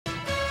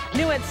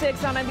New at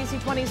 6 on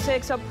NBC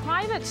 26, a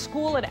private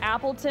school at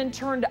Appleton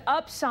turned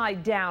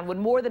upside down when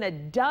more than a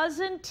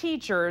dozen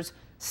teachers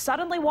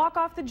suddenly walk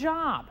off the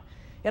job.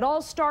 It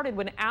all started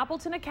when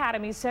Appleton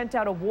Academy sent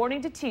out a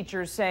warning to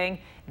teachers saying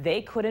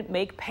they couldn't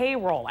make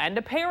payroll. And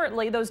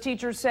apparently those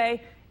teachers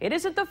say it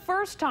isn't the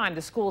first time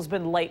the school's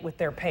been late with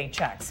their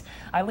paychecks.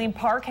 Eileen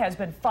Park has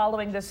been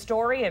following this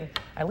story, and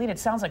Eileen, it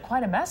sounds like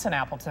quite a mess in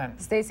Appleton.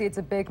 Stacey, it's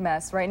a big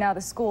mess. Right now,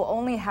 the school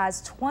only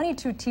has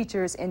 22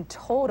 teachers in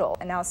total,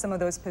 and now some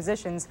of those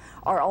positions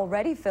are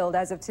already filled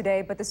as of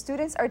today, but the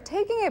students are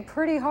taking it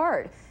pretty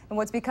hard in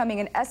what's becoming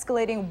an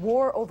escalating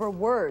war over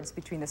words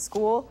between the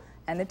school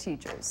and the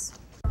teachers.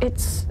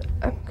 It's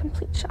a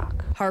complete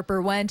shock.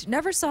 Harper Wendt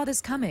never saw this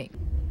coming.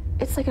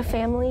 It's like a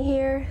family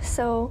here,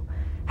 so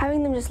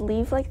having them just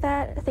leave like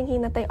that, thinking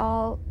that they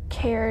all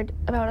cared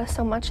about us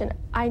so much, and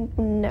I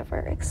never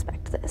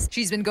expect this.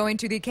 She's been going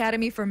to the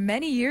academy for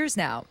many years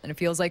now, and it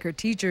feels like her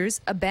teachers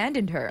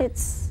abandoned her.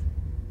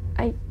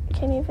 I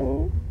can't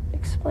even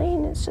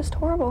explain, it's just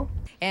horrible.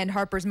 And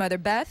Harper's mother,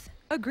 Beth,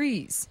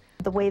 agrees.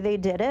 The way they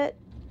did it,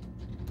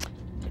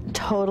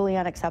 totally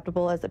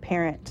unacceptable as a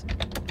parent.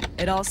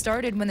 It all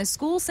started when the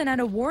school sent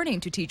out a warning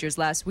to teachers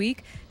last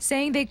week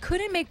saying they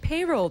couldn't make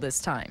payroll this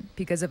time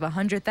because of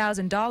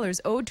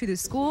 $100,000 owed to the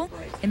school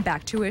in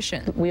back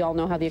tuition. We all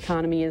know how the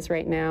economy is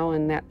right now,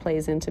 and that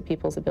plays into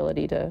people's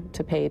ability to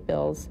pay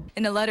bills.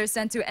 In a letter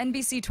sent to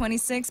NBC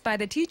 26 by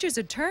the teacher's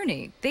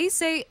attorney, they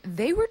say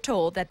they were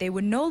told that they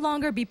would no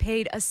longer be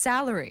paid a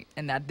salary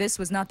and that this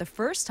was not the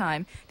first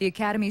time the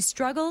academy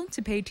struggled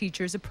to pay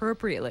teachers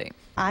appropriately.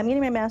 I'm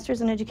getting my master's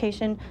in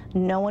education.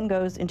 No one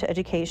goes into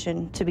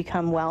education to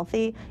become wealthy.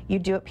 You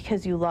do it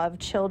because you love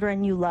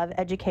children, you love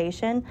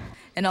education.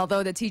 And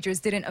although the teachers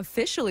didn't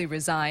officially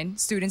resign,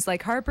 students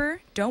like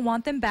Harper don't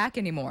want them back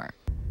anymore.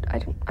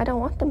 I don't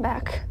want them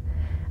back.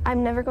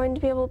 I'm never going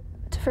to be able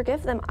to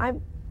forgive them.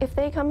 If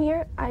they come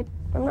here, I'm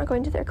not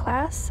going to their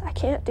class. I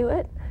can't do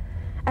it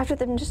after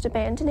them just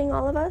abandoning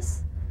all of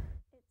us.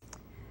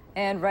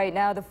 And right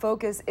now, the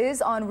focus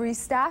is on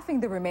restaffing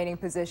the remaining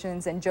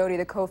positions. And Jody,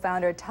 the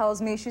co-founder,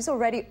 tells me she's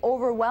already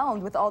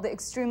overwhelmed with all the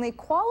extremely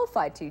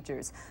qualified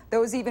teachers,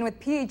 those even with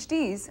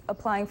PhDs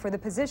applying for the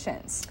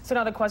positions. So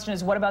now the question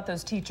is, what about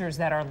those teachers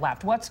that are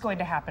left? What's going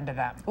to happen to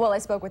them? Well, I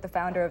spoke with the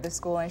founder of the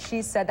school, and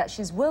she said that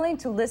she's willing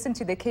to listen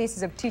to the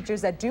cases of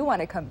teachers that do want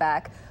to come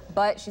back,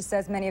 but she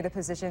says many of the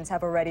positions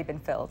have already been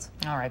filled.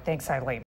 All right, thanks, Eileen.